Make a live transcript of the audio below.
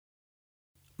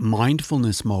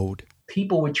mindfulness mode?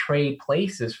 People would trade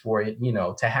places for it,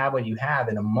 to have what you have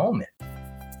in a moment.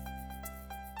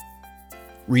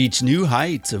 Reach new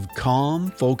heights of calm,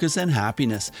 focus, and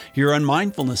happiness here on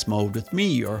Mindfulness Mode with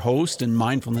me, your host and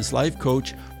mindfulness life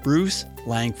coach, Bruce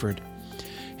Langford.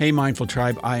 Hey, Mindful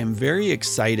Tribe, I am very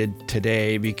excited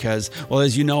today because, well,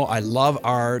 as you know, I love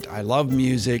art, I love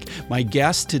music. My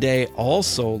guest today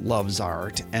also loves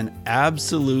art and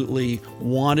absolutely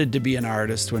wanted to be an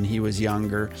artist when he was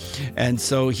younger. And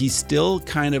so he still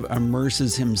kind of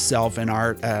immerses himself in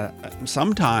art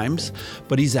sometimes,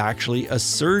 but he's actually a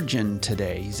surgeon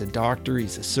today. He's a doctor,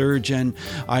 he's a surgeon.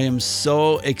 I am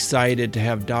so excited to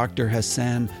have Dr.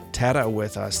 Hassan Teta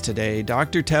with us today.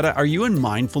 Dr. Teta, are you in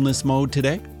mindfulness mode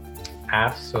today?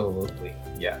 Absolutely.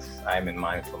 Yes, I'm in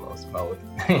mindfulness mode.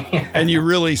 And you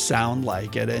really sound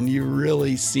like it, and you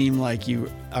really seem like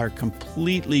you are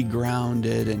completely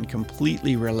grounded and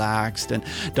completely relaxed. And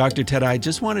Dr. Teta, I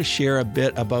just want to share a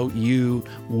bit about you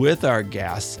with our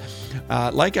guests.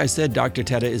 Like I said, Dr.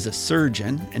 Teta is a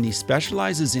surgeon, and he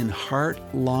specializes in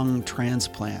heart-lung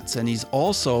transplants. And he's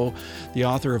also the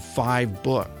author of 5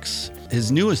 books.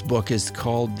 His newest book is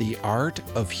called The Art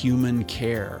of Human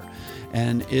Care.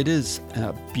 And it is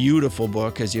a beautiful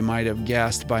book, as you might have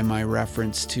guessed by my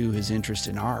reference to his interest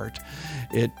in art.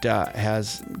 It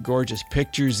has gorgeous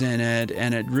pictures in it,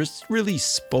 and it really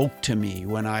spoke to me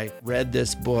when I read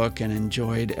this book and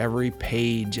enjoyed every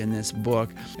page in this book.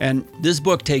 And this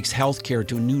book takes healthcare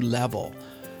to a new level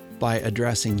by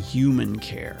addressing human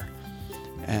care.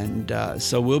 And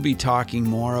so we'll be talking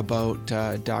more about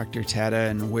Dr. Teta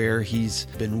and where he's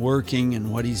been working and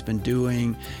what he's been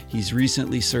doing. He's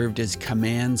recently served as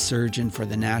command surgeon for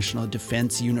the National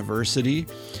Defense University,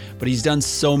 but he's done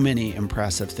so many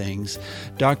impressive things.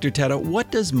 Dr. Teta,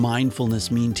 what does mindfulness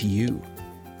mean to you?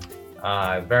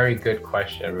 Very good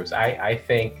question, Bruce. I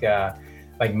think,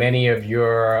 like many of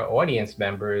your audience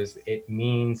members, it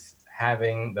means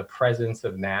having the presence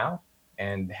of now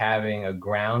and having a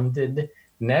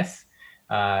groundedness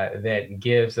that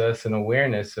gives us an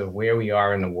awareness of where we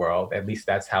are in the world. At least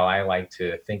that's how I like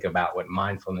to think about what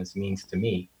mindfulness means to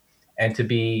me, and to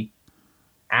be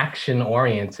action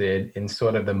oriented in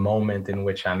sort of the moment in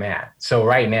which I'm at. So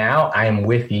right now I am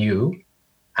with you,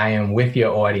 I am with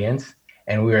your audience,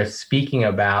 and we are speaking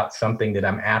about something that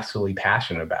I'm absolutely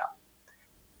passionate about: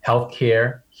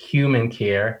 healthcare, human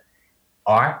care,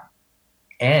 art,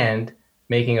 and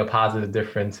making a positive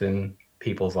difference in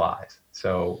people's lives.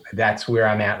 So that's where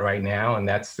I'm at right now. And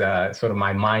that's sort of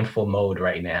my mindful mode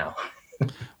right now.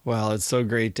 Well, it's so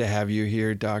great to have you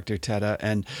here, Dr. Teta.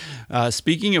 And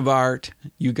speaking of art,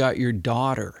 you got your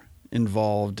daughter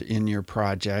involved in your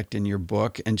project, in your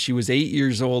book, and she was 8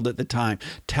 years old at the time.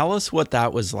 Tell us what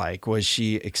that was like. Was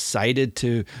she excited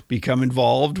to become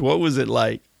involved? What was it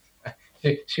like?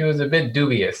 She was a bit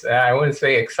dubious. I wouldn't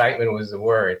say excitement was the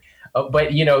word. But,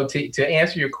 to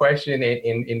answer your question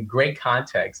in great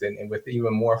context and with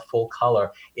even more full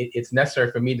color, it's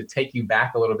necessary for me to take you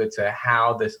back a little bit to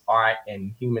how this art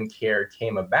and human care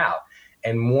came about.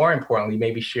 And more importantly,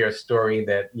 maybe share a story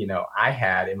that, I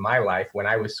had in my life when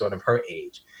I was sort of her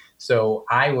age. So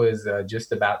I was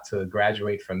just about to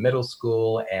graduate from middle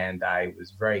school, and I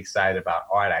was very excited about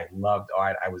art. I loved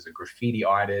art. I was a graffiti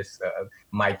artist.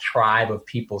 My tribe of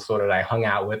people sort of that I hung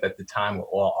out with at the time were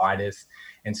all artists.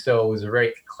 And so it was a very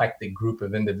eclectic group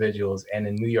of individuals. And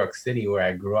in New York City, where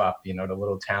I grew up, the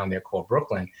little town there called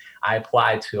Brooklyn, I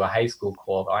applied to a high school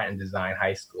called Art and Design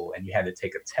High School. And you had to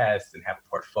take a test and have a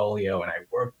portfolio. And I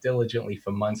worked diligently for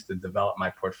months to develop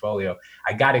my portfolio.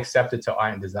 I got accepted to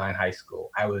Art and Design High School.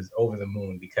 I was over the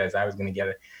moon because I was going to get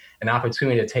an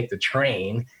opportunity to take the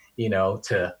train,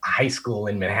 to high school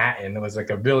in Manhattan. It was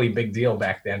like a really big deal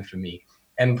back then for me.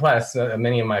 And plus,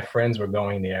 many of my friends were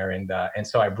going there. And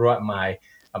so I brought my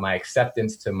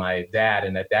acceptance to my dad.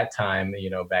 And at that time,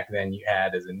 back then you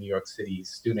had, as a New York City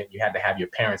student, you had to have your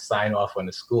parents sign off on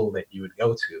the school that you would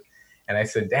go to. And I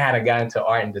said, Dad, I got into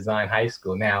Art and Design High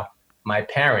School. Now, my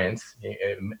parents,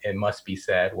 it must be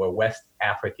said, were West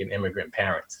African immigrant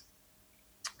parents.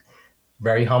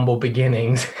 Very humble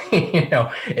beginnings,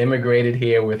 immigrated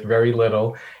here with very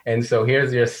little. And so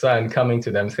here's your son coming to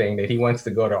them saying that he wants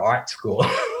to go to art school.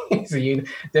 So you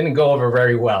didn't go over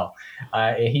very well.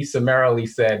 And he summarily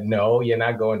said, no, you're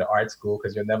not going to art school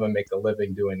because you'll never make a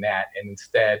living doing that. And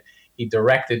instead, he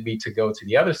directed me to go to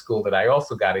the other school that I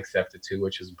also got accepted to,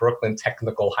 which is Brooklyn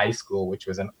Technical High School, which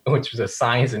was a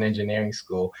science and engineering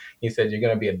school. He said, you're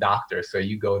going to be a doctor, so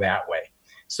you go that way.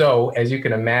 So as you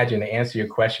can imagine, to answer your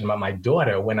question about my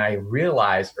daughter, when I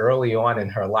realized early on in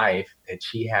her life that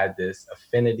she had this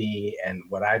affinity and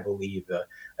what I believe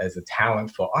as a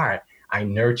talent for art, I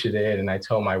nurtured it. And I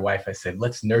told my wife, I said,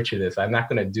 let's nurture this. I'm not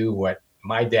going to do what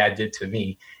my dad did to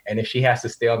me. And if she has to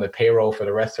stay on the payroll for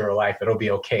the rest of her life, it'll be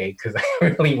okay, because I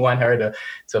really want her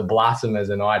to blossom as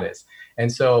an artist.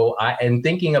 And so, and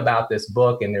thinking about this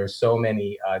book, and there's so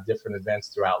many different events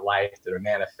throughout life that are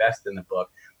manifest in the book,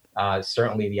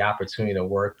 certainly the opportunity to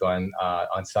work on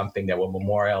something that will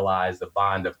memorialize the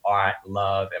bond of art,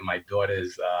 love, and my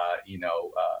daughter's,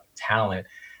 talent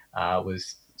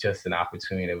was just an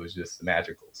opportunity that was just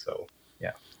magical. So,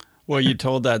 yeah. Well, you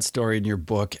told that story in your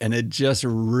book, and it just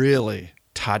really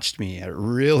touched me. It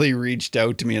really reached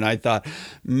out to me. And I thought,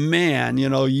 man,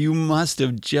 you must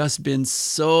have just been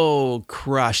so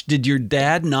crushed. Did your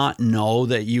dad not know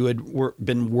that you had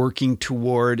been working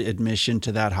toward admission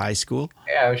to that high school?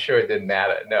 Yeah, I'm sure it didn't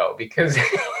matter. No, because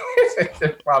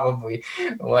it's probably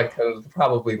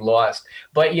lost.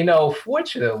 But,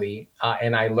 fortunately,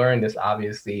 and I learned this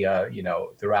obviously,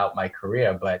 throughout my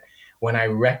career, but when I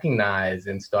recognized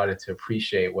and started to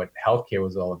appreciate what healthcare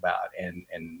was all about, and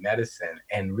medicine,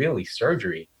 and really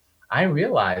surgery, I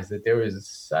realized that there is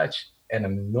such an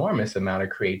enormous amount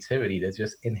of creativity that's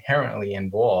just inherently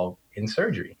involved in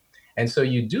surgery. And so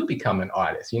you do become an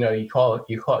artist. You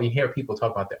hear people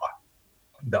talk about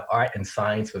the art and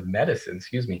science of medicine,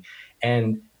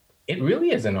 and it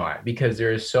really is an art, because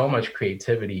there is so much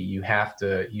creativity you have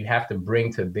to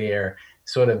bring to bear,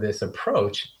 sort of this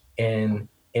approach in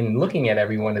looking at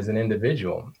everyone as an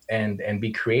individual, and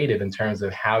be creative in terms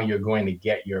of how you're going to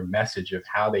get your message of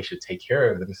how they should take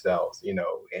care of themselves,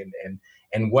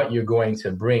 and what you're going to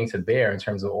bring to bear in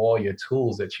terms of all your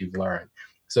tools that you've learned.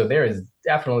 So there is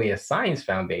definitely a science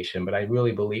foundation, but I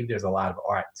really believe there's a lot of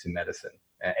art to medicine,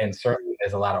 and certainly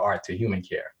there's a lot of art to human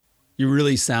care. You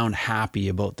really sound happy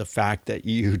about the fact that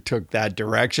you took that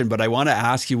direction. But I want to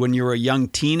ask you, when you were a young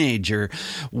teenager,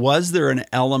 was there an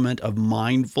element of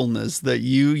mindfulness that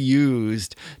you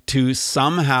used to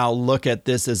somehow look at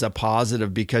this as a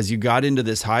positive? Because you got into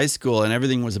this high school and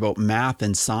everything was about math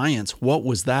and science. What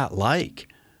was that like?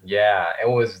 Yeah, it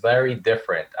was very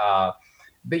different.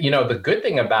 The good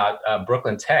thing about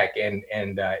Brooklyn Tech, and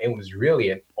it was really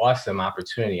an awesome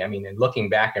opportunity. I mean, and looking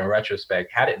back in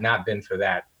retrospect, had it not been for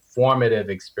that formative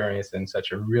experience in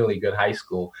such a really good high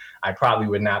school, I probably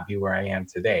would not be where I am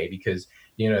today, because,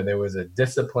 there was a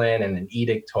discipline and an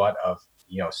edict taught of,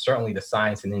 certainly the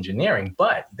science and engineering,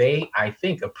 but they, I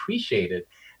think, appreciated,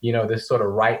 this sort of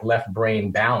right left brain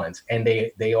balance. And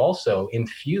they also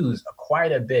infused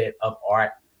quite a bit of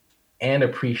art and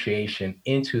appreciation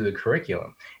into the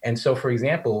curriculum. And so, for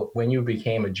example, when you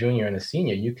became a junior and a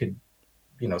senior, you could,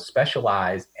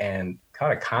 specialize and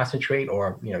kind of concentrate,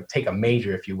 or, take a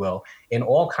major, if you will, in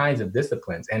all kinds of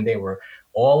disciplines. And they were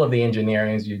all of the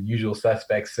engineering, your usual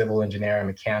suspects: civil engineering,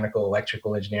 mechanical,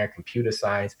 electrical engineering, computer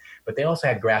science, but they also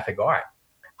had graphic art.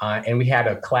 And we had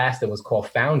a class that was called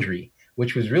Foundry,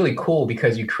 which was really cool,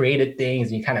 because you created things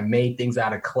and you kind of made things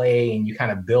out of clay, and you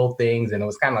kind of built things. And it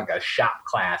was kind of like a shop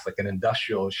class, like an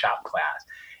industrial shop class.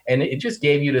 And it just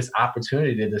gave you this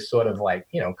opportunity to sort of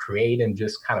create and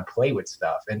just kind of play with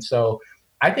stuff. And so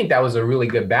I think that was a really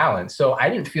good balance. So I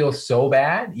didn't feel so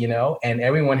bad, and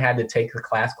everyone had to take a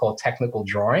class called technical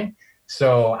drawing.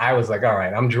 So I was like, all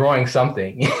right, I'm drawing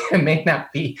something. It may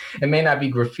not be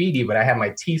graffiti, but I have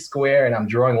my T-square and I'm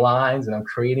drawing lines and I'm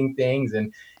creating things.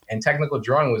 And technical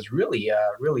drawing was really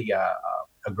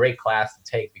a great class to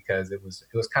take, because it was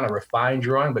kind of refined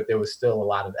drawing, but there was still a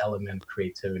lot of element of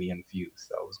creativity infused.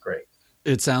 So it was great.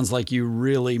 It sounds like you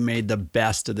really made the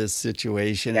best of this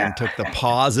situation and took the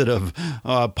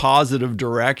positive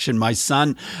direction. My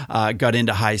son got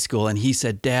into high school and he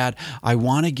said, "Dad, I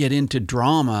want to get into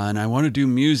drama and I want to do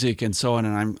music and so on."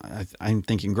 And I'm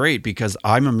thinking, great, because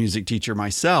I'm a music teacher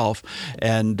myself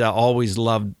and always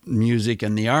loved music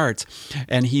and the arts.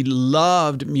 And he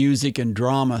loved music and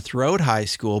drama throughout high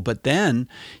school. But then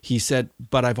he said,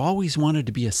 "But I've always wanted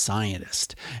to be a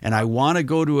scientist and I want to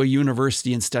go to a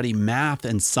university and study math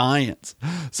and science."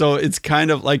 So it's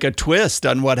kind of like a twist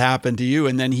on what happened to you.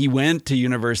 And then he went to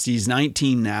university. He's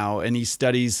 19 now, and he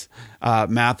studies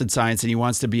math and science, and he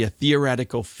wants to be a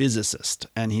theoretical physicist,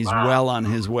 and he's well on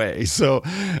his way. So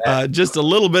just a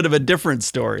little bit of a different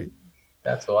story.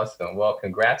 That's awesome. Well,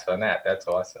 congrats on that. That's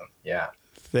awesome. Yeah.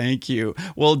 Thank you.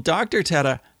 Well, Dr.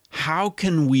 Teta, how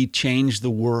can we change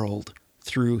the world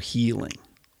through healing?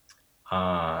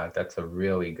 That's a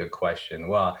really good question.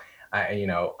 Well,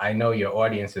 I know your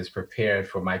audience is prepared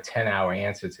for my 10-hour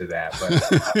answer to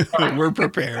that, but we're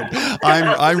prepared.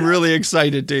 I'm really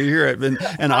excited to hear it.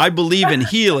 And I believe in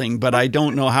healing, but I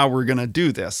don't know how we're going to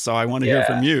do this. So I want to hear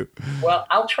from you. Well,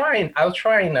 I'll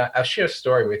share a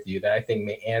story with you that I think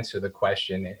may answer the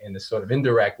question in a sort of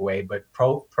indirect way, but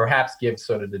perhaps give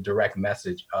sort of the direct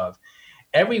message of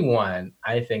everyone,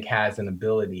 I think, has an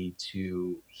ability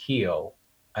to heal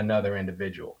another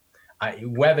individual.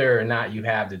 Whether or not you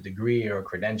have the degree or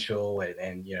credential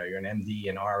and you're an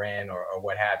MD, an RN, or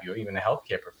what have you, or even a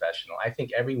healthcare professional, I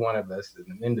think every one of us at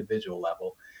an individual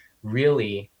level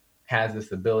really has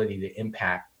this ability to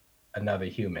impact another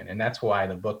human. And that's why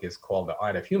the book is called The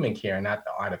Art of Human Care, not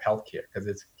The Art of Healthcare, because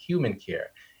it's human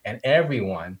care. And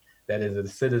everyone that is a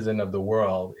citizen of the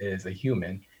world is a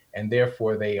human, and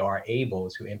therefore they are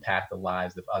able to impact the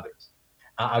lives of others.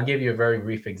 I'll give you a very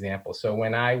brief example. So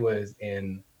when I was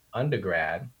in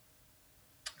undergrad,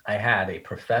 I had a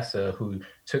professor who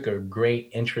took a great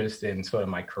interest in sort of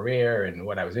my career and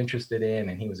what I was interested in.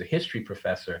 And he was a history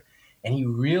professor, and he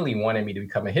really wanted me to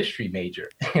become a history major.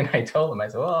 And I told him, I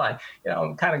said, well,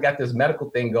 I'm kind of got this medical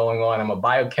thing going on. I'm a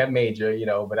biochem major,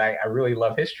 but I really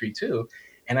love history too.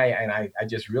 And I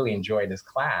just really enjoyed this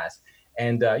class.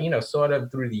 And, sort of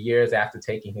through the years after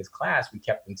taking his class, we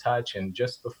kept in touch. And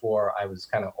just before I was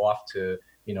kind of off to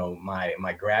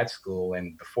my grad school,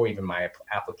 and before even my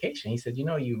application, he said,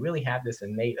 you really have this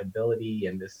innate ability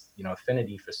and this,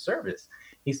 affinity for service.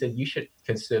 He said, you should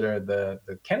consider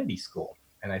the Kennedy School.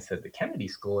 And I said, the Kennedy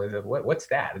School? I said, what's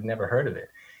that? I've never heard of it.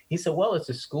 He said, well, it's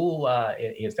a school,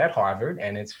 it's at Harvard,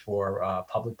 and it's for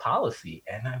public policy.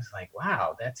 And I was like,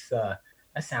 wow, that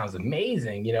sounds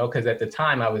amazing, because at the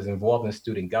time I was involved in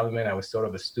student government. I was sort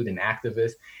of a student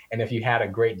activist. And if you had a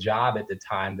great job at the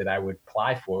time that I would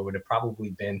apply for, it would have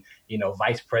probably been,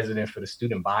 vice president for the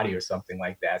student body or something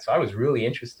like that. So I was really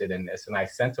interested in this, and I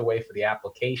sent away for the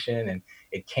application, and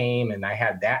it came, and I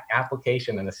had that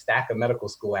application and a stack of medical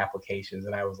school applications.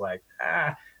 And I was like,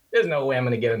 there's no way I'm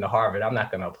going to get into Harvard. I'm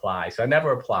not going to apply. So I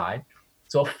never applied.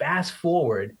 So fast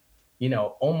forward,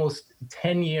 almost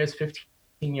 10 years,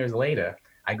 15 years later,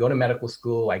 I go to medical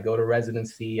school, I go to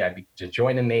residency, to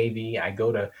join the Navy, I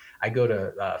go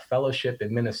to fellowship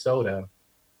in Minnesota,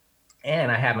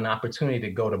 and I have an opportunity to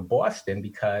go to Boston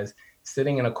because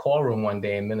sitting in a call room one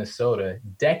day in Minnesota,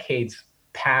 decades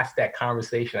past that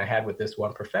conversation I had with this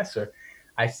one professor,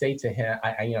 I say to him,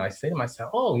 I say to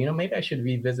myself, maybe I should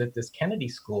revisit this Kennedy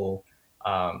School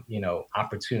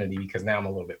opportunity, because now I'm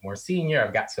a little bit more senior.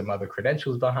 I've got some other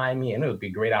credentials behind me, and it would be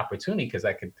a great opportunity because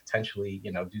I could potentially,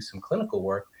 do some clinical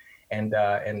work and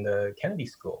the Kennedy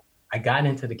School. I got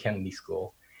into the Kennedy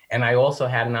School, and I also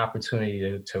had an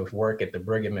opportunity to work at the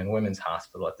Brigham and Women's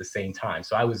Hospital at the same time.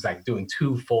 So I was like doing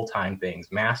two full-time things,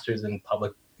 master's in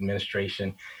public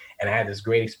administration. And I had this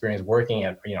great experience working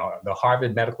at, the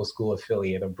Harvard Medical School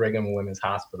affiliate of Brigham and Women's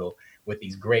Hospital with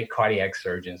these great cardiac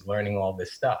surgeons, learning all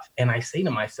this stuff. And I say to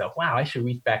myself, wow, I should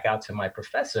reach back out to my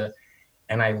professor.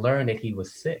 And I learned that he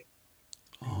was sick.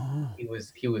 Oh.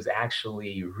 He was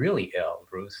actually really ill,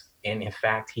 Bruce. And in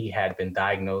fact, he had been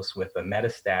diagnosed with a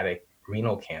metastatic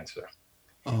renal cancer.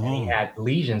 Oh. And he had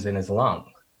lesions in his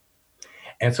lung.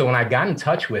 And so when I got in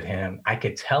touch with him, I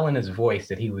could tell in his voice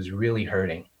that he was really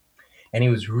hurting. And he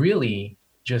was really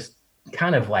just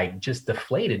kind of like just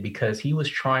deflated, because he was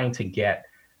trying to get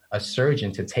a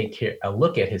surgeon to take a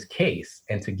look at his case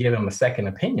and to give him a second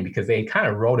opinion, because they kind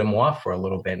of wrote him off for a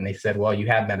little bit. And they said, well, you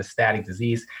have metastatic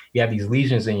disease. You have these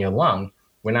lesions in your lung.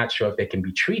 We're not sure if they can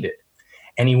be treated.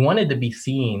 And he wanted to be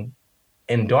seen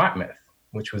in Dartmouth,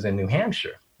 which was in New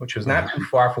Hampshire, which was not too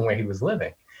far from where he was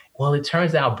living. Well, it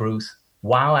turns out, Bruce,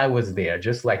 while I was there,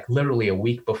 just like literally a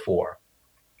week before,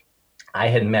 I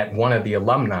had met one of the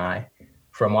alumni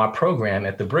from our program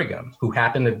at the Brigham, who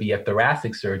happened to be a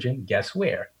thoracic surgeon, guess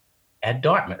where? At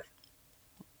Dartmouth.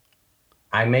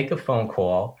 I make a phone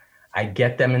call, I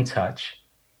get them in touch.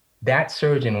 That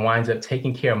surgeon winds up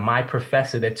taking care of my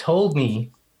professor that told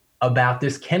me about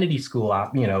this Kennedy School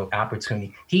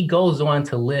opportunity. He goes on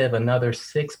to live another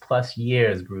 6+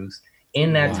 years, Bruce.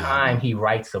 In that time, he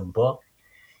writes a book.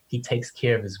 He takes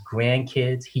care of his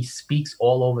grandkids. He speaks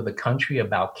all over the country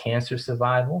about cancer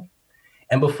survival.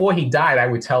 And before he died, I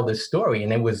would tell this story.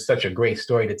 And it was such a great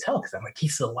story to tell, because I'm like,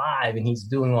 he's alive and he's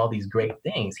doing all these great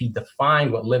things. He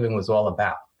defined what living was all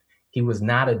about. He was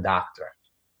not a doctor.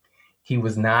 He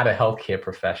was not a healthcare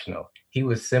professional. He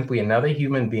was simply another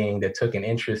human being that took an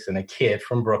interest in a kid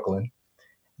from Brooklyn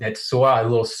that saw a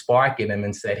little spark in him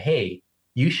and said, hey,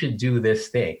 you should do this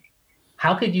thing.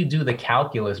 How could you do the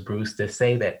calculus, Bruce, to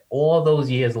say that all those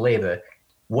years later,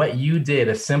 what you did,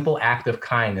 a simple act of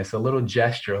kindness, a little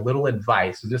gesture, a little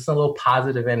advice, just a little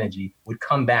positive energy would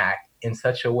come back in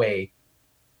such a way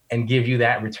and give you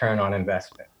that return on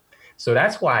investment. So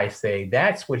that's why I say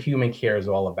that's what human care is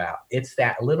all about. It's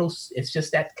that little, it's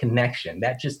just that connection,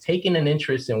 that just taking an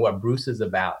interest in what Bruce is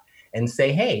about and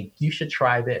say, hey, you should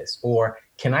try this, or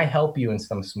can I help you in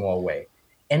some small way?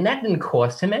 And that didn't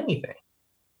cost him anything.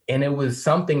 And it was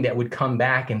something that would come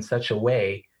back in such a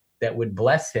way that would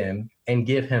bless him and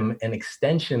give him an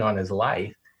extension on his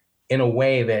life in a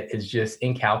way that is just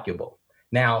incalculable.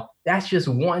 Now, that's just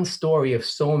one story of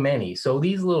so many. So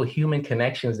these little human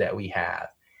connections that we have,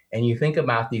 and you think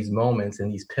about these moments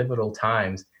and these pivotal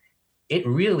times, it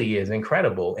really is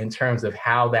incredible in terms of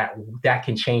how that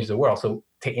can change the world. So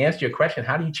to answer your question,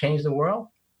 how do you change the world?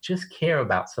 Just care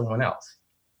about someone else.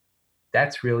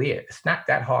 That's really it. It's not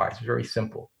that hard. It's very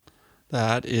simple.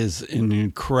 That is an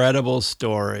incredible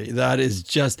story. That is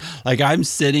just like, I'm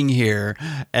sitting here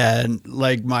and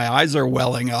like my eyes are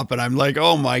welling up and I'm like,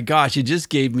 oh my gosh, it just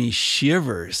gave me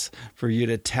shivers for you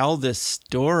to tell this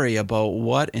story about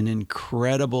what an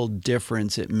incredible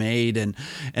difference it made. And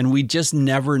we just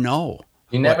never know.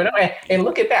 You never know. And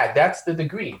look at that. That's the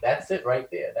degree. That's it right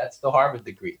there. That's the Harvard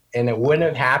degree. And it wouldn't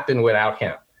have happened without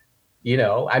him.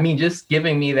 I mean, just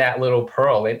giving me that little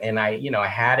pearl, and I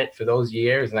had it for those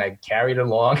years, and I carried it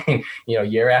along, and,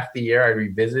 year after year, I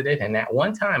revisited. And that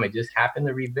one time I just happened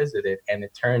to revisit it, and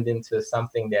it turned into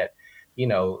something that,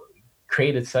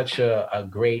 created such a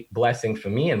great blessing for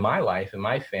me in my life and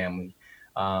my family.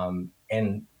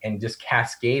 And just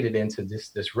cascaded into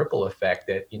this ripple effect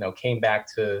that, came back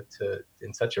to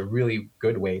in such a really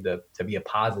good way to be a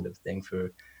positive thing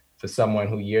for someone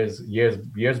who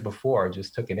years before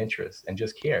just took an interest and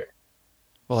just cared.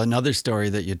 Well, another story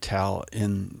that you tell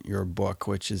in your book,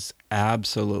 which is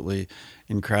absolutely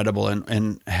incredible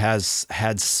and has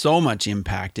had so much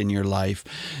impact in your life,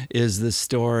 is the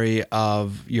story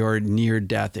of your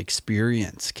near-death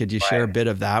experience. Could you share a bit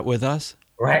of that with us?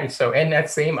 Right. So in that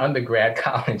same undergrad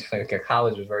college,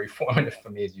 college was very formative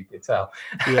for me, as you could tell.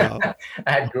 Yeah.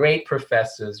 I had great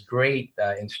professors, great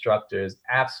instructors,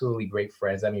 absolutely great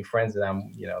friends. I mean, friends that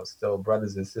I'm, still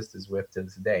brothers and sisters with to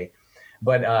this day.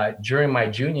 But during my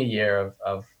junior year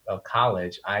of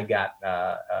college, I got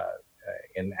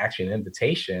an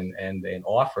invitation and an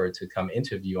offer to come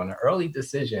interview on an early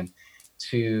decision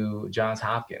to Johns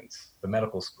Hopkins, the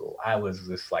medical school. I was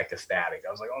just like ecstatic. I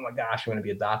was like, oh my gosh, I'm going to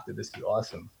be a doctor. This is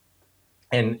awesome.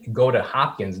 And go to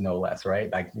Hopkins, no less,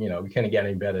 right? Like, we couldn't get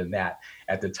any better than that.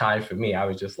 At the time for me, I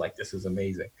was just like, this is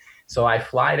amazing. So I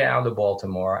fly down to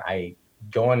Baltimore. I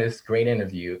go on this great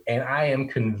interview, and I am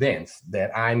convinced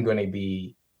that I'm going to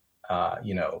be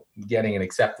getting an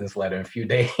acceptance letter in a few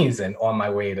days and on my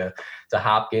way to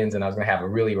Hopkins. And I was going to have a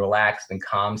really relaxed and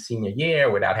calm senior year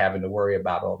without having to worry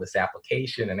about all this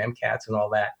application and MCATs and all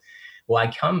that. Well, I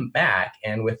come back,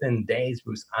 and within days,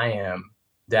 Bruce, I am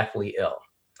deathly ill.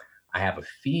 I have a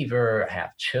fever, I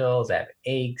have chills, I have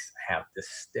aches, I have this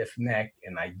stiff neck,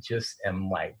 and I just am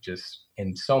just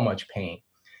in so much pain.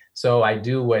 So I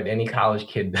do what any college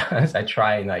kid does. I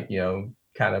try and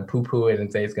kind of poo-poo it and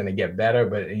say it's going to get better,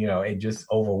 but it just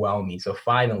overwhelmed me. So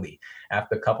finally,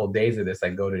 after a couple of days of this, I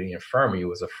go to the infirmary. It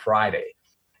was a Friday,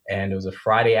 and it was a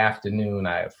Friday afternoon.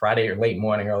 Friday or late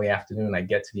morning, early afternoon, I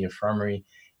get to the infirmary,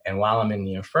 and while I'm in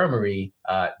the infirmary,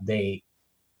 they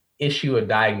issue a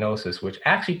diagnosis, which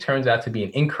actually turns out to be an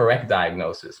incorrect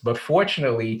diagnosis. But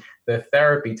fortunately, the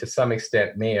therapy to some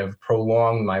extent may have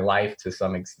prolonged my life to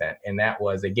some extent. And that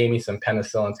was, they gave me some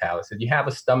penicillin tablets. Said, you have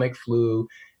a stomach flu.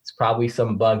 It's probably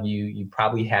some bug. You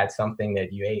probably had something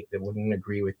that you ate that wouldn't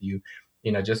agree with you.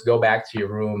 Just go back to your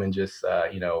room and just,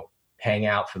 hang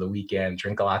out for the weekend,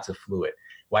 drink lots of fluid.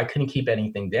 Well, I couldn't keep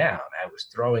anything down. I was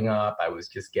throwing up. I was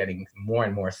just getting more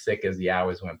and more sick as the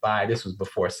hours went by. This was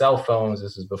before cell phones.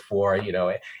 This was before,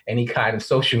 any kind of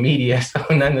social media. So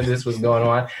none of this was going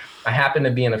on. I happened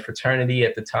to be in a fraternity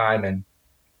at the time, and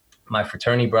my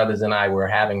fraternity brothers and I were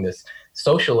having this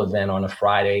social event on a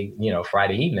Friday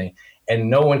evening, and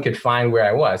no one could find where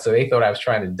I was. So they thought I was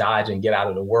trying to dodge and get out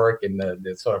of the work and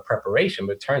the sort of preparation.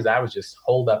 But it turns out I was just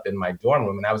holed up in my dorm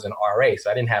room, and I was an RA. So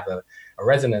I didn't have a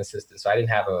resident assistant. So I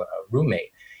didn't have a roommate.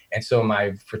 And so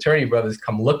my fraternity brothers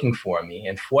come looking for me.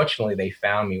 And fortunately, they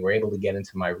found me, were able to get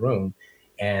into my room.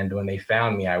 And when they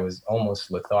found me, I was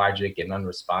almost lethargic and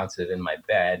unresponsive in my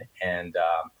bed. And,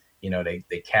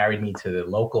 they carried me to the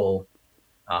local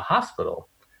hospital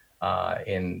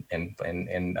in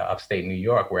upstate New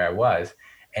York, where I was.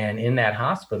 And in that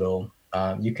hospital,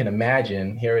 you can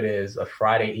imagine, here it is, a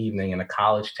Friday evening in a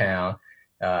college town.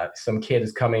 Some kid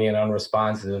is coming in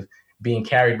unresponsive, being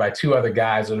carried by two other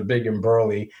guys that are big and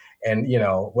burly. And,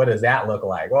 what does that look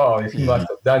like? Oh, he must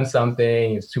have done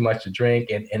something. It's too much to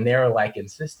drink. And they're like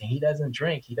insisting he doesn't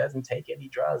drink. He doesn't take any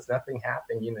drugs. Nothing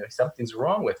happened. Something's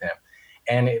wrong with him.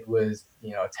 And it was,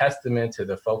 a testament to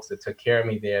the folks that took care of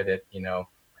me there that,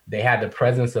 they had the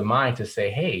presence of mind to say,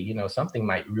 hey, something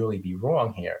might really be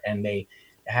wrong here. And they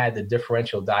had the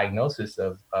differential diagnosis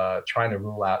of trying to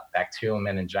rule out bacterial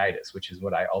meningitis, which is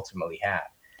what I ultimately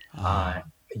had.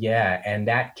 Yeah, and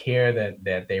that care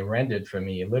that they rendered for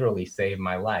me literally saved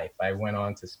my life. I went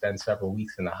on to spend several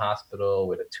weeks in the hospital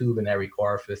with a tube in every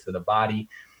orifice of the body.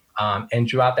 And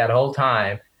throughout that whole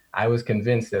time, I was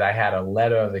convinced that I had a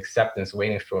letter of acceptance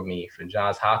waiting for me from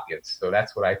Johns Hopkins. So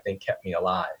that's what I think kept me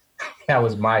alive. That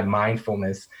was my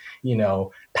mindfulness,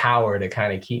 power to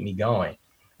kind of keep me going.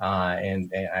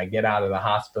 And I get out of the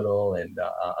hospital, and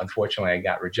unfortunately, I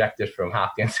got rejected from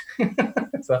Hopkins.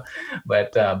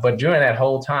 But during that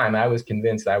whole time, I was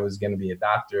convinced I was going to be a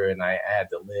doctor, and I had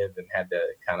to live and had to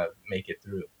kind of make it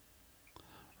through.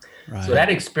 Right. So that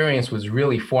experience was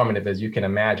really formative, as you can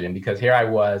imagine, because here I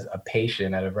was, a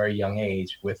patient at a very young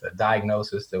age with a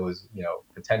diagnosis that was,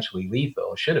 potentially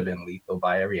lethal, should have been lethal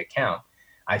by every account.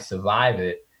 I survived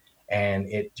it. And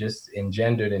it just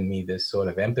engendered in me this sort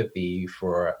of empathy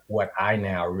for what I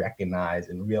now recognize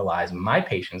and realize my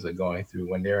patients are going through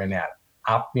when they're in that,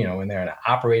 when they're in an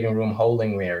operating room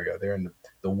holding area, or they're in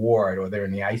the ward, or they're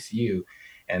in the ICU,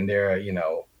 and they're,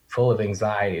 full of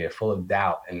anxiety, they're full of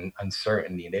doubt and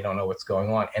uncertainty. They don't know what's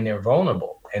going on, and they're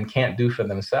vulnerable and can't do for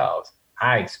themselves.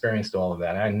 I experienced all of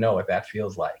that, and I know what that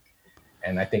feels like.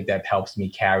 And I think that helps me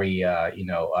carry, a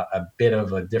bit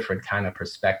of a different kind of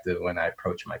perspective when I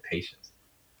approach my patients.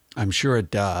 I'm sure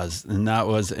it does. And that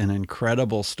was an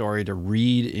incredible story to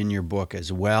read in your book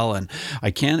as well. And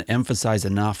I can't emphasize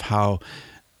enough how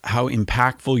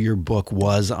impactful your book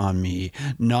was on me.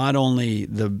 Not only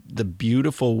the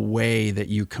beautiful way that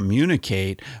you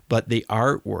communicate, but the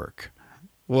artwork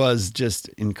was just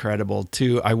incredible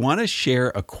too. I want to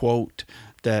share a quote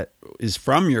that is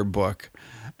from your book,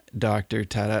 Dr.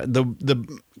 Teta.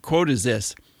 The quote is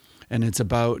this, and it's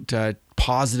about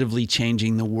positively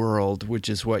changing the world, which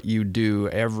is what you do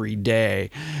every day.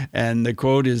 And the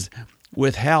quote is,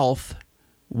 "With health,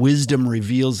 wisdom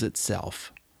reveals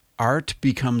itself. Art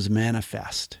becomes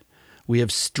manifest. We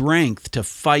have strength to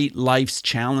fight life's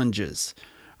challenges.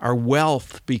 Our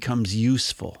wealth becomes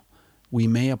useful. We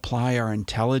may apply our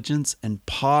intelligence and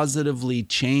positively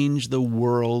change the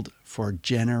world for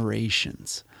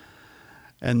generations."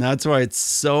 And that's why it's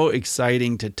so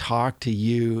exciting to talk to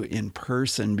you in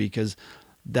person, because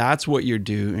that's what you're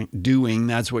doing.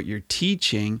 That's what you're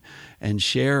teaching and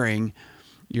sharing.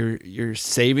 You're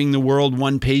saving the world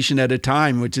one patient at a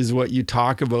time, which is what you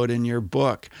talk about in your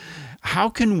book. How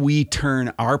can we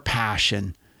turn our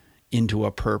passion into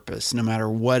a purpose, no matter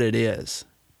what it is?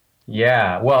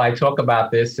 Yeah, well, I talk about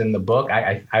this in the book.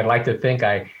 I like to think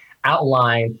I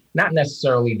outline not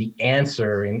necessarily the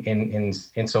answer in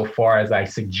so far as I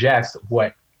suggest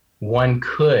what one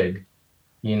could,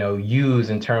 use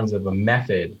in terms of a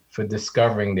method for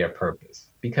discovering their purpose,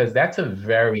 because that's a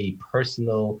very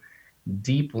personal,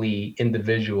 deeply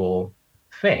individual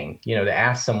thing, to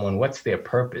ask someone what's their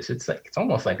purpose. It's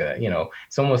almost like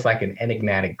an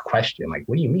enigmatic question. Like,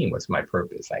 what do you mean? What's my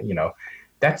purpose?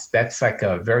 That's like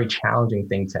a very challenging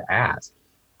thing to ask.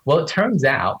 Well, it turns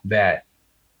out that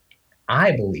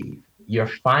I believe your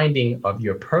finding of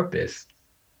your purpose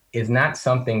is not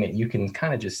something that you can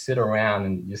kind of just sit around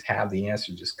and just have the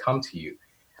answer just come to you.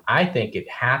 I think it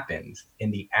happens in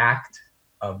the act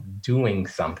of doing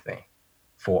something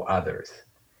for others.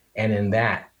 And in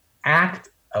that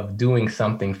act of doing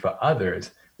something for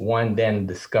others, one then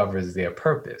discovers their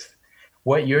purpose.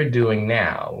 What you're doing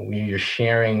now, you're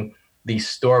sharing these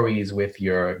stories with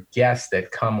your guests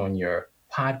that come on your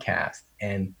podcast,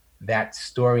 and that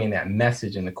story and that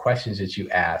message and the questions that you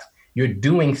ask, you're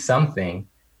doing something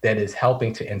that is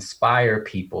helping to inspire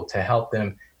people, to help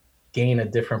them gain a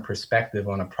different perspective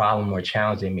on a problem or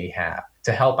challenge they may have,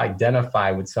 to help identify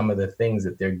with some of the things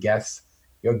that your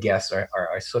guests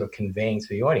are sort of conveying to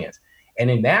the audience.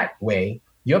 And in that way,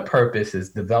 your purpose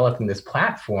is developing this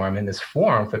platform and this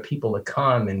forum for people to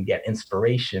come and get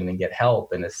inspiration and get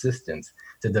help and assistance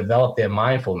to develop their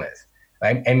mindfulness.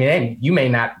 I mean, you may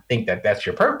not think that that's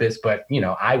your purpose, but,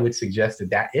 I would suggest that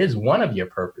that is one of your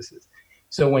purposes.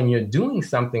 So when you're doing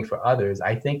something for others,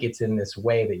 I think it's in this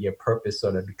way that your purpose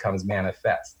sort of becomes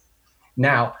manifest.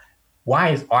 Now, why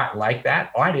is art like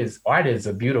that? Art is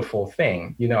a beautiful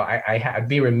thing. I'd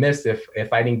be remiss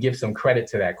if I didn't give some credit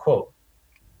to that quote.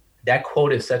 That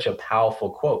quote is such a powerful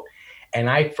quote. And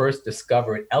I first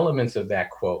discovered elements of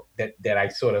that quote that I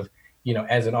sort of,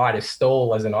 as an artist,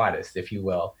 stole as an artist, if you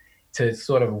will. to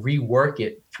sort of rework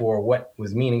it for what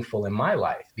was meaningful in my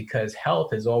life, because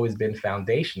health has always been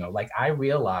foundational. Like, I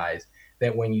realized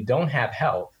that when you don't have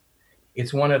health,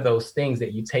 it's one of those things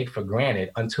that you take for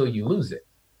granted until you lose it.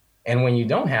 And when you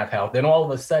don't have health, then all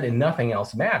of a sudden nothing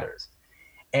else matters.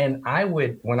 And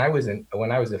when I was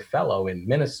a fellow in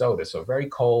Minnesota, so very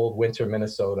cold winter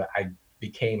Minnesota, I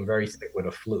became very sick with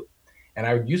a flu. And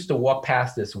I used to walk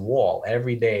past this wall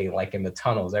every day, like in the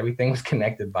tunnels. Everything was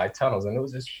connected by tunnels. And there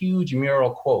was this huge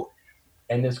mural quote.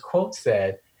 And this quote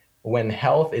said, "When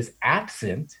health is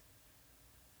absent,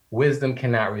 wisdom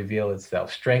cannot reveal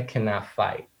itself, strength cannot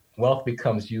fight, wealth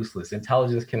becomes useless,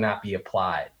 intelligence cannot be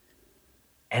applied."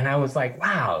 And I was like,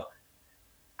 wow,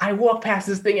 I walk past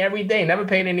this thing every day, never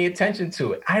paid any attention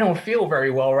to it. I don't feel very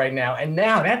well right now. And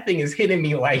now that thing is hitting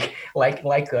me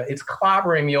it's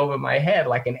clobbering me over my head,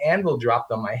 like an anvil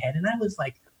dropped on my head. And I was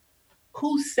like,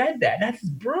 who said that? That's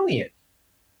brilliant.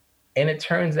 And it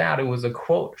turns out it was a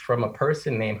quote from a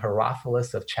person named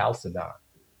Herophilus of Chalcedon,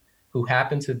 who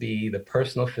happened to be the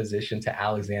personal physician to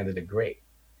Alexander the Great.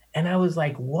 And I was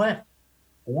like, what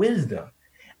wisdom.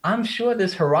 I'm sure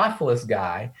this Herophilus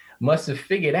guy must have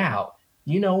figured out,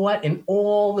 you know what, in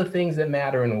all the things that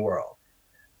matter in the world,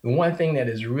 the one thing that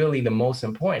is really the most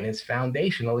important is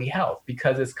foundationally health,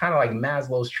 because it's kind of like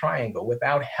Maslow's triangle.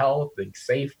 Without health and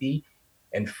safety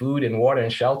and food and water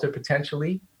and shelter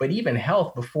potentially, but even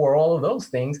health before all of those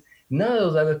things, none of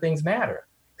those other things matter.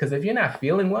 Because if you're not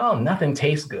feeling well, nothing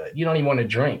tastes good. You don't even want to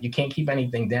drink. You can't keep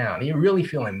anything down. You're really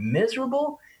feeling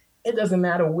miserable. It doesn't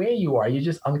matter where you are. You're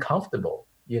just uncomfortable,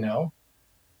 you know?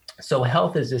 So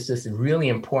health is just this really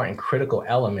important, critical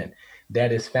element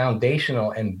that is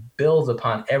foundational and builds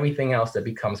upon everything else that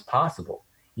becomes possible.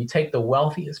 You take the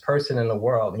wealthiest person in the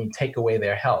world and you take away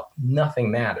their health,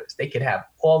 nothing matters. They could have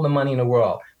all the money in the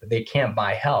world, but they can't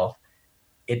buy health.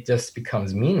 It just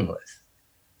becomes meaningless.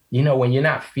 You know, when you're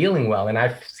not feeling well, and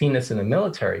I've seen this in the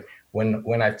military,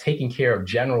 when I've taken care of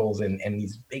generals and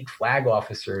these big flag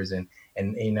officers and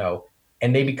you know,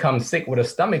 and they become sick with a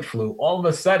stomach flu, all of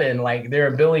a sudden, like, their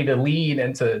ability to lead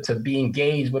and to be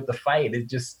engaged with the fight, it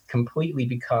just completely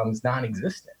becomes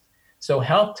non-existent. So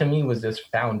health to me was this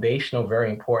foundational,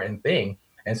 very important thing.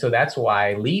 And so that's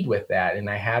why I lead with that. And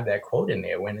I have that quote in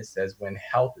there when it says, when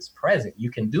health is present,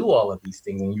 you can do all of these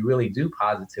things and you really do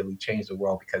positively change the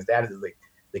world, because that is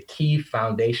the key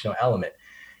foundational element.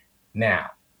 Now,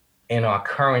 in our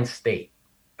current state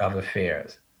of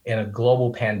affairs, in a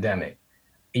global pandemic,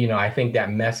 you know, I think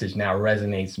that message now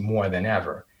resonates more than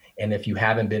ever. And if you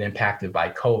haven't been impacted by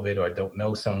COVID or don't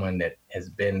know someone that has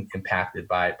been impacted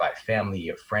by family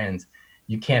or friends,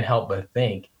 you can't help but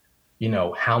think, you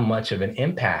know, how much of an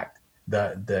impact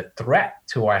the threat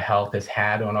to our health has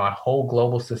had on our whole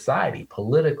global society,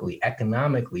 politically,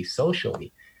 economically,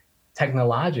 socially,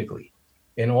 technologically,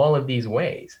 in all of these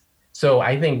ways. So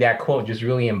I think that quote just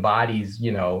really embodies,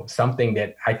 you know, something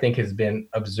that I think has been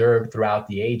observed throughout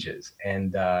the ages.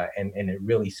 And it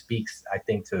really speaks, I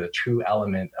think, to the true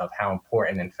element of how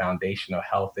important and foundational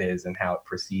health is and how it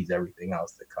precedes everything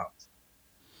else that comes.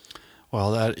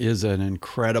 Well, that is an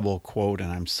incredible quote, and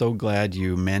I'm so glad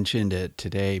you mentioned it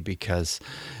today, because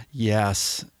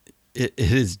yes, it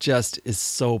is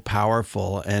so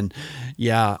powerful. And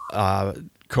yeah,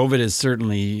 COVID has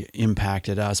certainly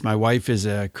impacted us. My wife is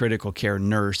a critical care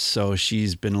nurse, so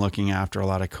she's been looking after a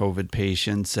lot of COVID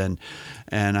patients. And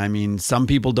I mean, some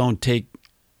people don't take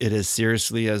it as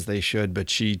seriously as they should, but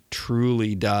she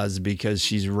truly does, because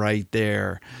she's right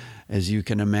there, as you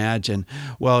can imagine.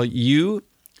 Well, you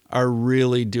are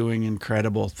really doing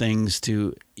incredible things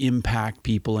to impact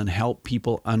people and help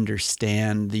people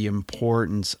understand the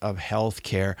importance of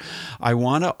healthcare. I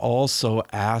want to also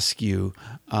ask you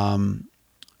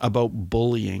about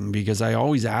bullying, because I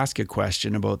always ask a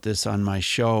question about this on my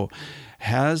show.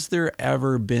 Has there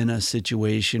ever been a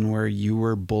situation where you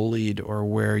were bullied or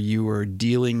where you were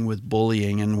dealing with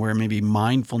bullying and where maybe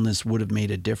mindfulness would have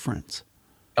made a difference?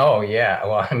 Oh yeah.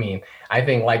 Well, I mean, I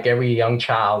think like every young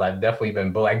child, I've definitely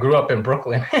been bullied. I grew up in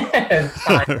Brooklyn. Right.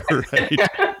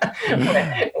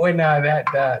 when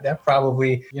that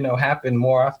probably, you know, happened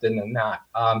more often than not.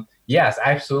 Yes,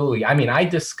 absolutely. I mean, I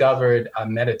discovered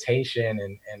meditation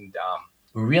and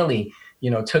really, you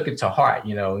know, took it to heart,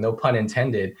 you know, no pun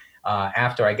intended,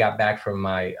 after I got back from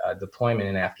my deployment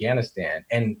in Afghanistan.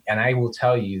 And I will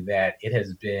tell you that it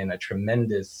has been a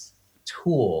tremendous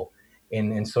tool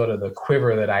in sort of the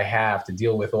quiver that I have to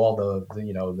deal with all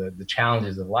the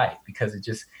challenges of life, because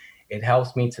it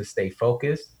helps me to stay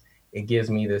focused. It gives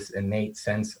me this innate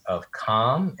sense of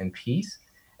calm and peace.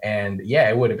 And yeah,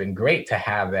 it would have been great to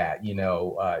have that, you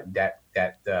know,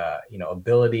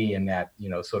 ability and that, you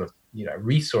know, sort of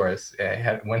resource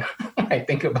when I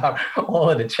think about all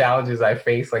of the challenges I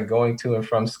face, like going to and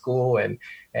from school and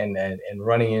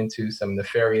running into some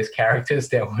nefarious characters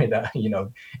that would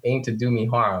aim to do me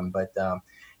harm. But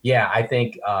yeah, I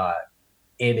think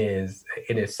it is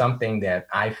something that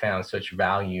I found such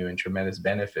value and tremendous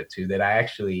benefit to, that I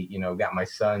actually got my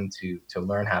son to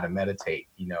learn how to meditate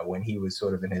when he was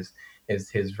sort of in his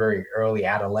very early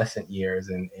adolescent years,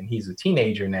 and he's a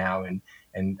teenager now,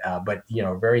 but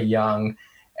very young,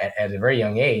 at a very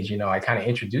young age, I kind of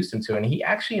introduced him to it, and he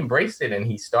actually embraced it, and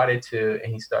he started to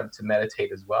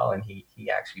meditate as well, and he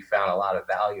actually found a lot of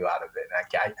value out of it. And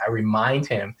I remind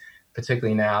him,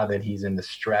 particularly now that he's in the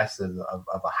stress of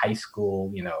a high school,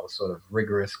 sort of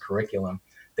rigorous curriculum,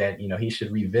 that he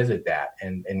should revisit that,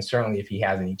 and certainly if he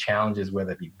has any challenges,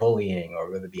 whether it be bullying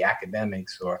or whether it be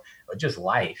academics or just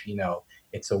life,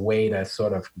 it's a way to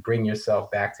sort of bring yourself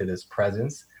back to this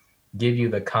presence, give you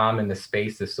the calm and the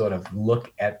space to sort of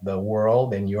look at the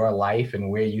world and your life and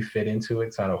where you fit into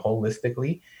it sort of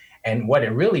holistically. And what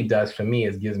it really does for me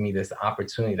is gives me this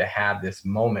opportunity to have this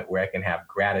moment where I can have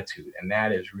gratitude. And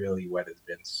that is really what has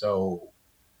been so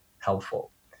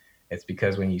helpful. It's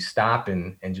because when you stop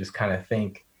and just kind of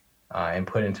think and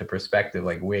put into perspective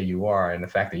like where you are and the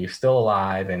fact that you're still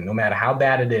alive, and no matter how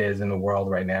bad it is in the world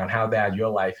right now and how bad your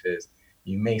life is,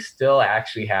 you may still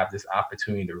actually have this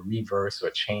opportunity to reverse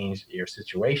or change your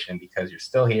situation because you're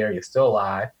still here, you're still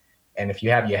alive. And if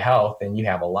you have your health, then you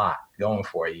have a lot going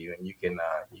for you, and you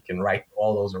can right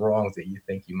all those wrongs that you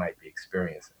think you might be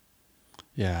experiencing.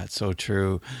 Yeah, it's so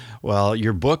true. Well,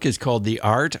 your book is called The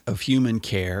Art of Human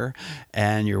Care,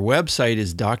 and your website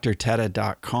is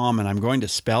drteta.com, and I'm going to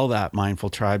spell that, Mindful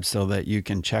Tribe, so that you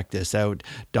can check this out.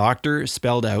 Doctor,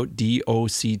 spelled out,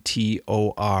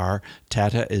 DOCTOR,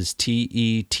 Teta is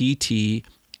TETTEH.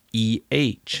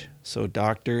 So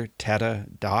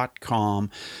drteta.com.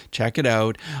 Check it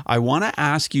out. I want to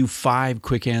ask you 5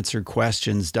 quick answer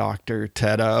questions, Dr.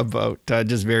 Teta, about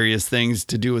just various things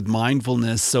to do with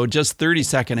mindfulness. So just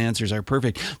 30-second answers are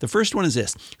perfect. The first one is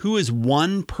this: who is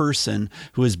one person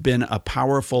who has been a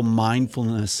powerful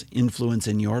mindfulness influence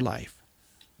in your life?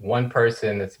 One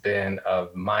person that's been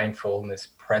of mindfulness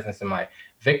presence in my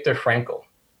Viktor Frankl.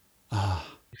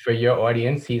 For your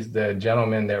audience, he's the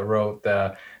gentleman that wrote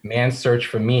The Man's Search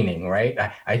for Meaning, right?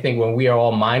 I think when we are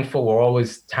all mindful, we're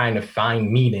always trying to find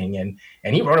meaning. And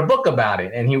he wrote a book about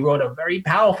it. And he wrote a very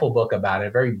powerful book about it,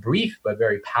 a very brief but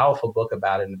very powerful book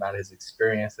about it, and about his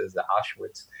experience as an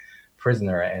Auschwitz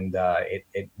prisoner. And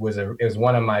it was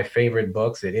one of my favorite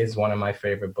books. It is one of my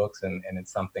favorite books. And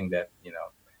it's something that,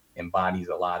 embodies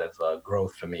a lot of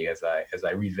growth for me as I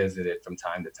revisit it from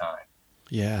time to time.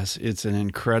 Yes, it's an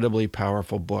incredibly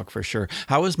powerful book for sure.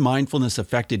 How has mindfulness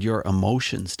affected your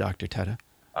emotions, Dr. Teta?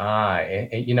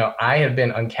 I have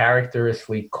been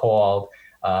uncharacteristically called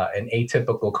an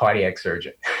atypical cardiac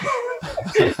surgeon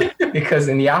because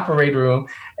in the operating room,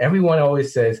 everyone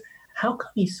always says, how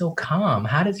come he's so calm?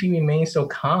 How does he remain so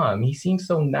calm? He seems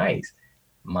so nice.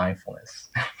 Mindfulness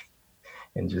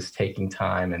and just taking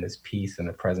time and this peace and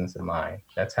the presence of mind.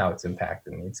 That's how it's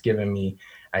impacted me. It's given me,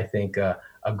 I think, a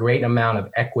great amount of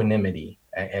equanimity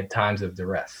at times of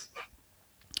duress.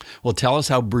 Well, tell us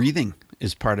how breathing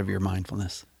is part of your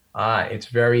mindfulness. It's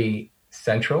very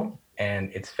central,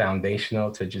 and it's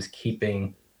foundational to just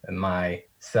keeping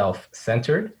myself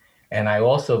centered. And I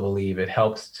also believe it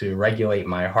helps to regulate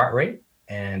my heart rate.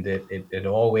 And it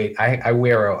always, I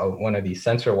wear one of these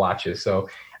sensor watches. So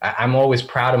I'm always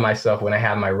proud of myself when I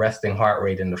have my resting heart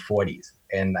rate in the 40s.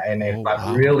 And if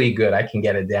I'm really good, I can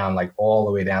get it down like all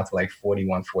the way down to like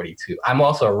 41, 42. I'm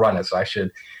also a runner, so I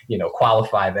should,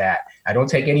 qualify that. I don't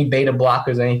take any beta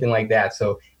blockers or anything like that.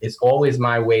 So it's always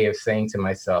my way of saying to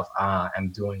myself,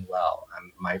 I'm doing well.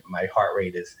 My heart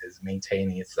rate is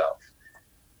maintaining itself.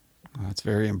 That's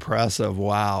very impressive.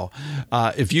 Wow.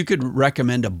 If you could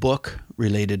recommend a book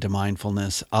related to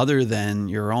mindfulness other than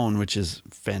your own, which is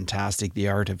fantastic, The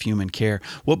Art of Human Care,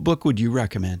 what book would you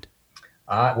recommend?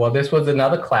 Well, this was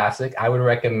another classic. I would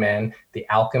recommend The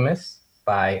Alchemist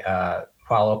by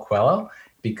Paulo Coelho,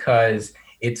 because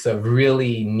it's a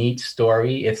really neat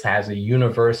story. It has a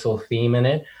universal theme in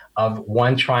it of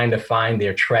one trying to find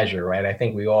their treasure, right? I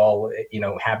think we all,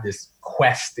 have this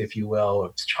quest, if you will,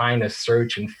 of trying to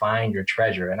search and find your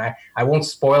treasure. And I won't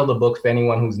spoil the book for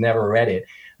anyone who's never read it,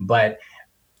 but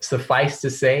suffice to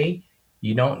say,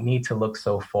 you don't need to look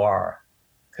so far,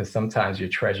 because sometimes your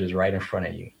treasure is right in front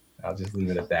of you. I'll just leave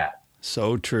it at that.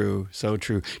 So true. So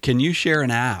true. Can you share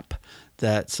an app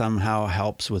that somehow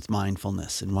helps with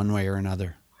mindfulness in one way or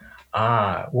another?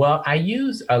 Well, I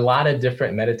use a lot of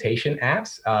different meditation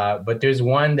apps, but there's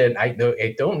one that I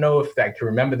don't know if I can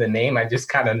remember the name. I just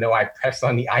kind of know I press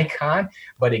on the icon,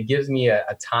 but it gives me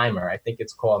a timer. I think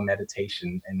it's called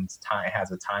meditation, and it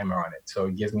has a timer on it. So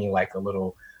it gives me like a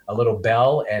little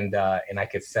bell, and I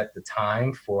could set the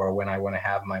time for when I want to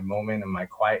have my moment and my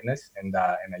quietness, and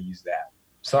I use that.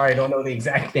 Sorry, I don't know the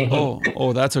exact name.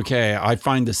 Oh, that's okay. I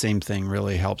find the same thing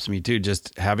really helps me too.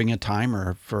 Just having a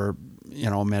timer for,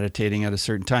 meditating at a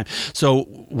certain time. So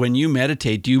when you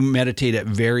meditate, do you meditate at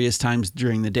various times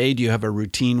during the day? Do you have a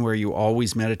routine where you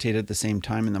always meditate at the same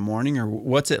time in the morning, or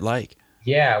what's it like?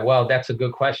 Yeah, well, that's a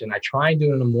good question. I try and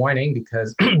do it in the morning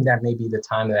because that may be the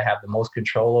time that I have the most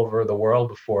control over the world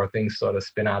before things sort of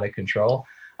spin out of control.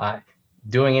 Uh,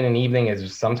 Doing it in the evening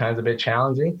is sometimes a bit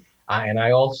challenging. And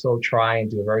I also try and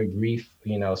do a very brief,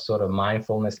 sort of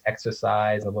mindfulness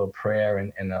exercise, a little prayer,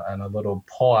 and a little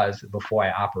pause before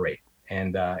I operate.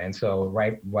 And so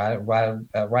right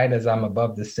as I'm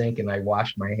above the sink and I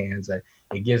wash my hands,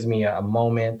 it gives me a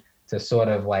moment to sort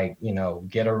of like,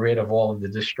 get rid of all of the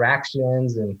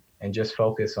distractions and just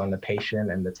focus on the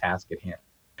patient and the task at hand.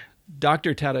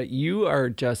 Dr. Teta, you are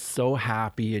just so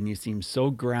happy and you seem so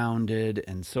grounded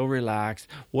and so relaxed.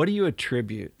 What do you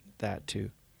attribute that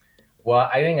to? Well,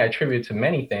 I think I attribute it to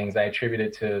many things. I attribute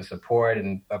it to support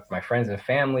and of my friends and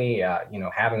family,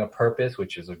 having a purpose,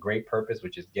 which is a great purpose,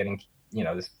 which is getting,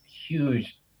 this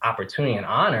huge opportunity and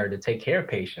honor to take care of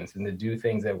patients and to do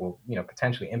things that will,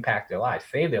 potentially impact their lives,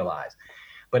 save their lives.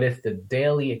 But it's the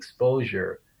daily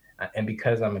exposure. And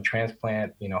because I'm a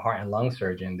transplant, heart and lung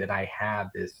surgeon, that I have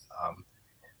this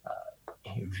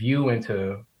view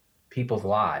into people's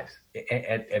lives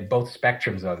at both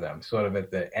spectrums of them, sort of at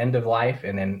the end of life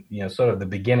and then, sort of the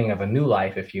beginning of a new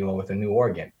life, if you will, with a new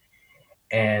organ.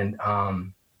 And,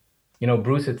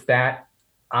 Bruce, it's that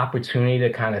opportunity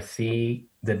to kind of see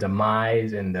the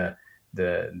demise and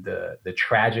the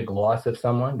tragic loss of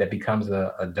someone that becomes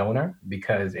a donor,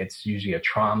 because it's usually a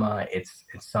trauma. It's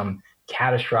some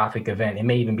catastrophic event. It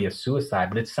may even be a suicide,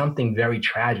 but it's something very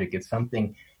tragic. It's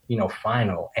something,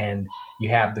 final. And you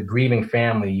have the grieving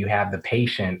family, you have the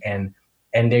patient, and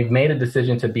they've made a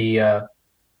decision to be a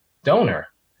donor.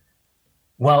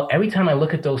 Well, every time I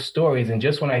look at those stories, and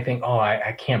just when I think, oh,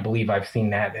 I can't believe I've seen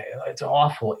that. It's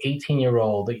awful.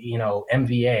 18-year-old,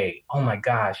 MVA. Oh my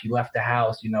gosh, he left the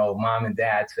house, mom and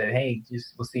dad said, hey,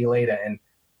 just we'll see you later, and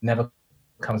never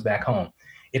comes back home.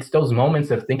 It's those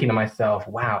moments of thinking to myself,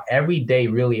 wow, every day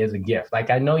really is a gift. Like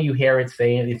I know you hear it's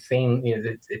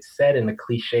said in a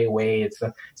cliche way. It's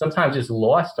sometimes just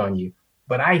lost on you.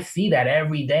 But I see that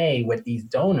every day with these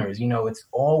donors. It's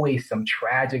always some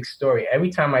tragic story. Every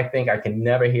time I think I can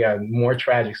never hear a more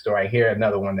tragic story, I hear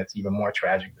another one that's even more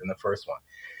tragic than the first one.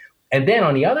 And then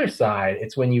on the other side,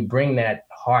 it's when you bring that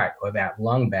heart or that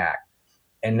lung back.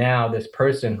 And now this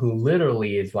person who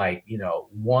literally is like,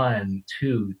 1,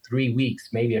 2, 3 weeks,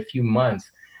 maybe a few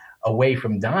months away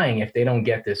from dying if they don't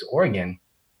get this organ,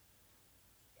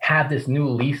 have this new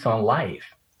lease on life.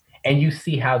 And you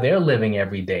see how they're living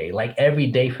every day. Like every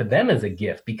day for them is a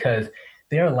gift, because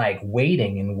they're like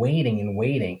waiting and waiting and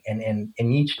waiting. And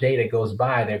each day that goes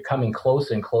by, they're coming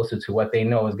closer and closer to what they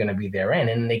know is going to be their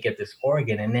end. And then they get this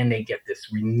organ, and then they get this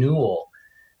renewal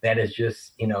that is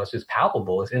just, it's just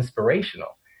palpable. It's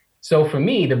inspirational. So for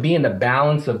me to be in the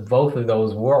balance of both of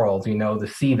those worlds, to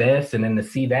see this and then to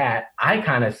see that, I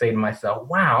kind of say to myself,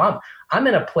 wow, I'm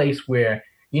in a place where,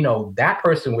 that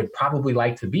person would probably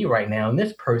like to be right now, and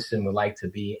this person would like to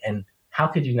be. And how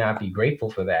could you not be grateful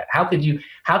for that? How could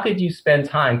you spend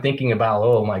time thinking about,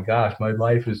 oh my gosh, my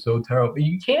life is so terrible?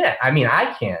 You can't. I mean,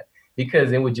 I can't,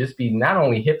 because it would just be not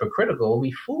only hypocritical, it would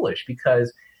be foolish,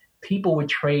 because people would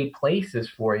trade places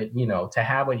for it, to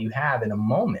have what you have in a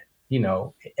moment,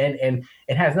 and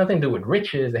it has nothing to do with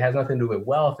riches. It has nothing to do with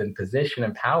wealth and position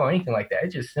and power or anything like that.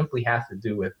 It just simply has to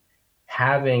do with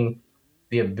having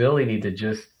the ability to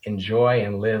just enjoy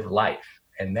and live life.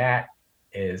 And that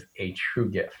is a true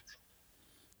gift.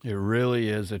 It really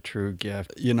is a true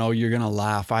gift. You're going to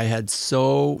laugh. I had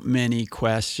so many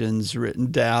questions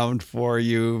written down for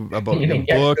you about your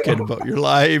book and about your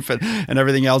life and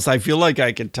everything else. I feel like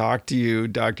I could talk to you,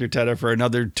 Dr. Teta, for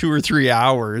another 2 or 3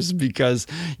 hours, because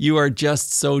you are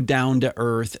just so down to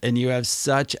earth and you have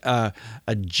such a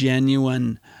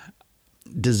genuine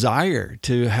desire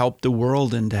to help the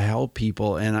world and to help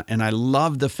people. And I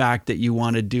love the fact that you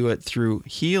want to do it through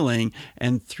healing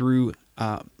and through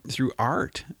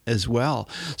art as well.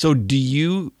 So do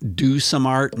you do some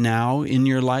art now in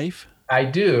your life? I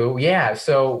do, yeah.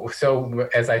 So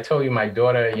as I told you, my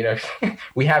daughter,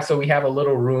 we have a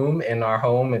little room in our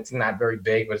home. It's not very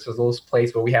big, but it's a little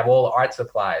place where we have all the art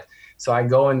supplies. So I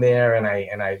go in there and I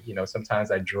sometimes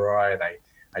I draw and I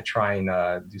try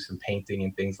and do some painting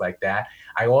and things like that.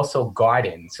 I also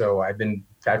garden. So I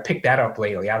picked that up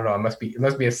lately. I don't know. It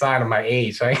must be a sign of my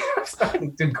age. So I'm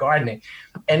starting to do gardening.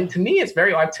 And to me, it's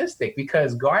very artistic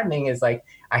because gardening is like,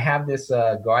 I have this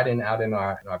garden out in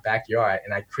our backyard,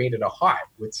 and I created a heart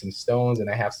with some stones, and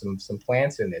I have some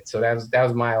plants in it. So that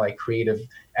was my like creative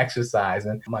exercise.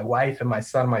 And my wife and my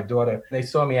son, my daughter, they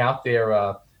saw me out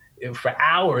there for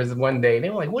hours one day. They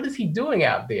were like, "What is he doing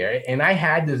out there?" And I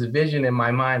had this vision in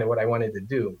my mind of what I wanted to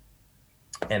do.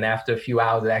 And after a few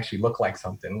hours, it actually looked like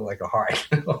something, like a heart.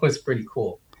 It was pretty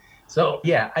cool. So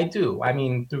yeah, I do. I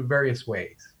mean, through various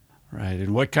ways. Right.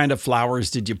 And what kind of flowers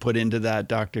did you put into that,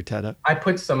 Dr. Teta? I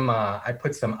put some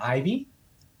ivy,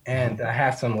 and I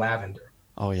have some lavender.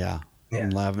 Oh yeah.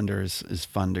 And lavender is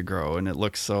fun to grow, and it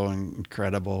looks so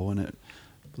incredible when it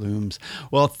blooms.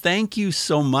 Well, thank you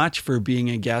so much for being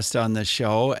a guest on the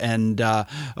show. And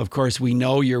of course, we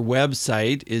know your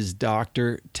website is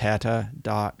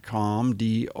drtetteh.com,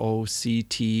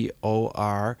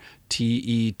 DoctorTetteh.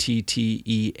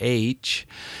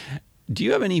 Do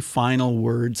you have any final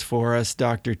words for us,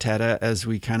 Dr. Teta, as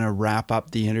we kind of wrap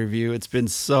up the interview? It's been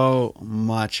so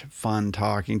much fun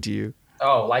talking to you.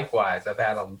 Oh, likewise. I've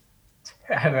had a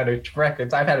terrific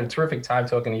time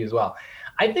talking to you as well.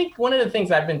 I think one of the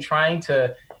things I've been trying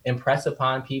to impress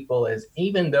upon people is,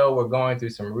 even though we're going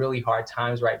through some really hard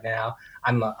times right now,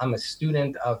 I'm a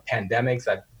student of pandemics.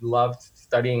 I've loved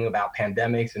studying about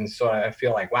pandemics, and so I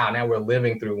feel like, wow, now we're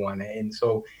living through one. And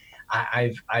so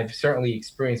I've certainly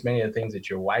experienced many of the things that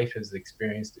your wife has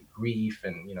experienced, grief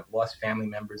and lost family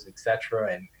members,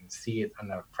 etc., and see it on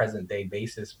a present day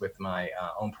basis with my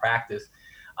own practice.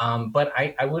 But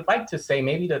I would like to say,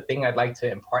 maybe the thing I'd like to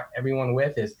impart everyone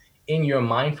with is, in your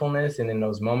mindfulness and in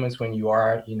those moments when you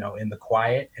are in the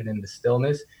quiet and in the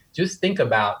stillness, just think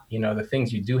about the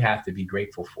things you do have to be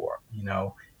grateful for.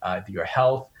 Your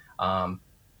health,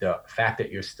 the fact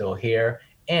that you're still here,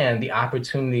 and the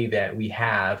opportunity that we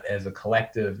have as a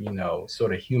collective,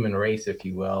 sort of human race, if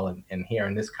you will, and here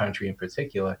in this country in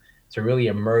particular, to really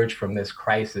emerge from this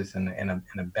crisis in a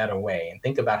better way, and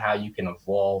think about how you can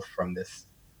evolve from this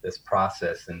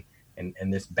process and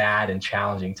this bad and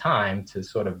challenging time to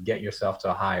sort of get yourself to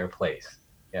a higher place.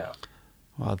 Yeah.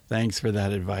 Well, thanks for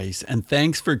that advice. And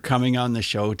thanks for coming on the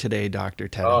show today, Dr.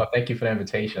 Teta. Oh, thank you for the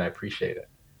invitation. I appreciate it.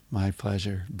 My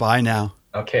pleasure. Bye now.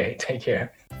 Okay, take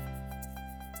care.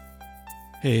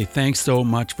 Hey, thanks so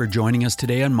much for joining us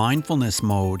today on Mindfulness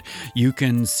Mode. You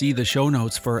can see the show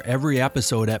notes for every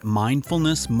episode at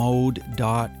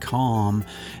mindfulnessmode.com,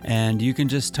 and you can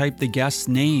just type the guest's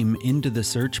name into the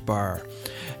search bar.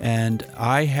 And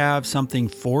I have something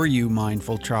for you,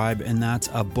 Mindful Tribe, and that's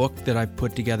a book that I've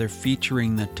put together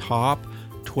featuring the top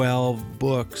 12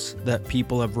 books that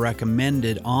people have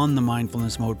recommended on the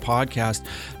Mindfulness Mode podcast.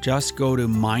 Just go to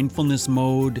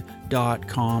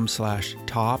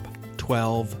mindfulnessmode.com/top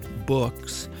 12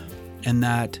 books, and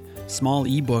that small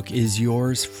ebook is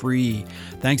yours free.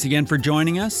 Thanks again for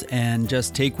joining us, and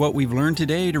just take what we've learned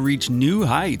today to reach new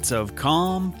heights of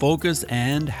calm, focus,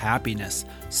 and happiness.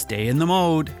 Stay in the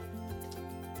mode.